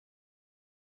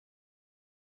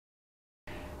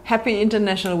Happy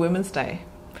International Women's Day.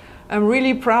 I'm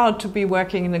really proud to be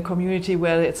working in a community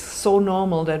where it's so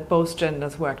normal that both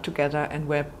genders work together and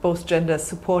where both genders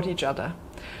support each other.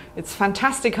 It's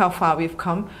fantastic how far we've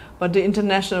come, but the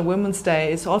International Women's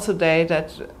Day is also a day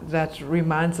that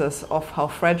reminds us of how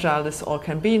fragile this all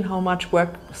can be and how much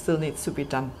work still needs to be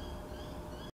done.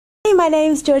 My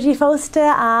name's Georgie Foster.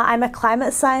 I'm a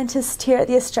climate scientist here at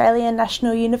the Australian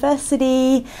National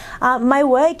University. My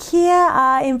work here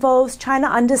involves trying to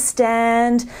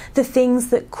understand the things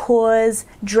that cause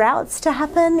droughts to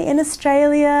happen in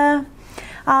Australia.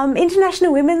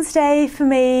 International Women's Day for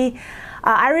me,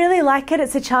 I really like it.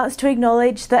 It's a chance to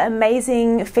acknowledge the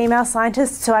amazing female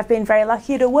scientists who I've been very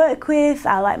lucky to work with,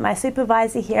 like my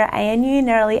supervisor here at ANU,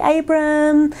 Nerily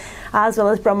Abram, as well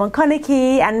as Bronwyn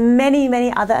Conakey, and many,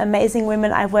 many other amazing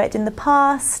women I've worked in the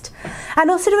past.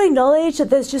 And also to acknowledge that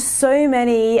there's just so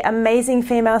many amazing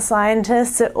female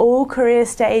scientists at all career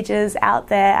stages out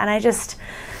there, and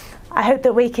I hope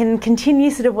that we can continue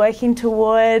sort of working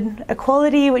toward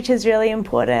equality, which is really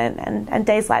important, and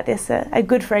days like this are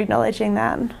good for acknowledging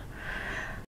that.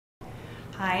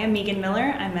 Hi, I'm Megan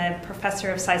Miller. I'm a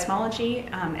professor of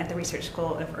seismology at the Research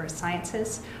School of Earth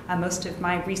Sciences. Most of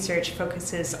my research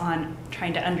focuses on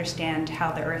trying to understand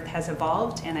how the Earth has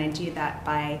evolved, and I do that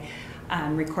by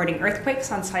recording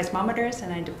earthquakes on seismometers,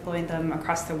 and I deploy them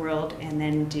across the world and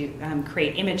then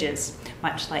create images,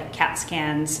 much like CAT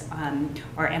scans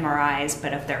or MRIs,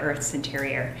 but of the Earth's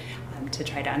interior, to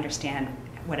try to understand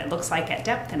what it looks like at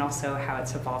depth and also how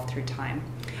it's evolved through time.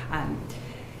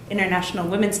 International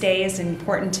Women's Day is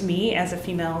important to me as a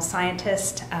female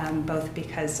scientist, both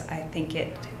because I think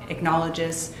it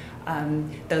acknowledges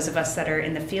those of us that are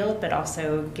in the field, but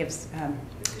also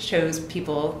shows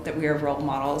people that we are role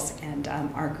models, and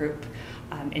our group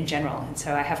in general. And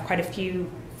so I have quite a few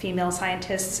female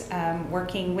scientists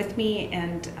working with me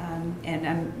and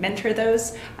mentor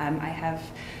those. I have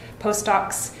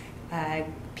postdocs,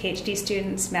 PhD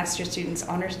students, master's students,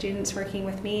 honor students working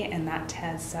with me, and that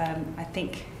has, I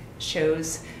think,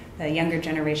 shows the younger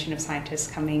generation of scientists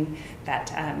coming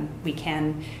that we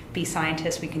can be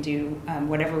scientists, we can do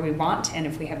whatever we want, and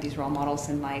if we have these role models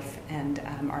in life and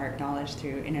are acknowledged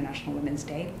through International Women's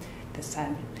Day, this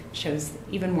shows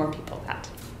even more people that.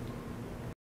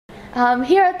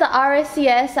 Here at the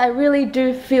RSES, I really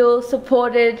do feel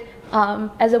supported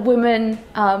as a woman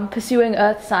pursuing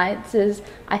earth sciences.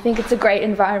 I think it's a great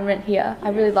environment here. I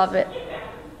really love it.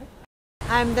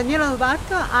 I'm Daniela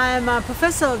Lobato. I'm a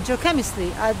professor of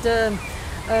geochemistry at the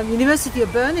University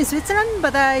of Bern in Switzerland,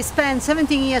 but I spent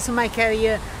 17 years of my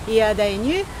career here at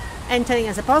ANU, entering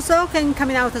as a postdoc and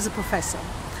coming out as a professor.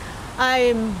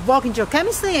 I work in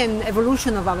geochemistry and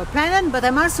evolution of our planet, but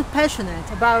I'm also passionate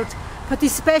about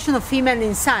participation of females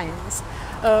in science.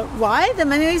 Why? The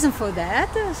main reason for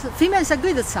that, females are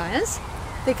good at science.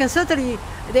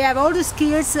 They have all the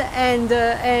skills and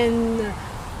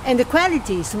the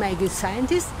qualities to make good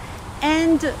scientists,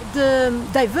 and the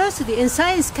diversity, and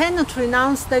science cannot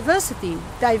renounce diversity.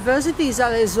 Diversity is a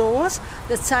resource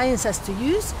that science has to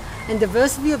use, and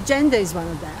diversity of gender is one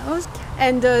of those.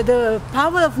 And the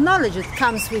power of knowledge that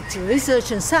comes with research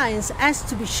and science has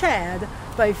to be shared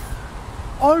by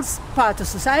all parts of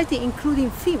society,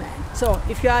 including female. So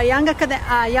if you are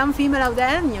a young female out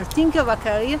there and you're thinking of a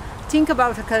career, think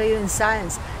about a career in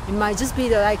science. It might just be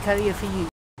the right career for you.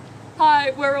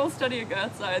 Hi, we're all studying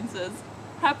Earth Sciences.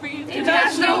 Happy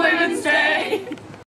International Women's Day!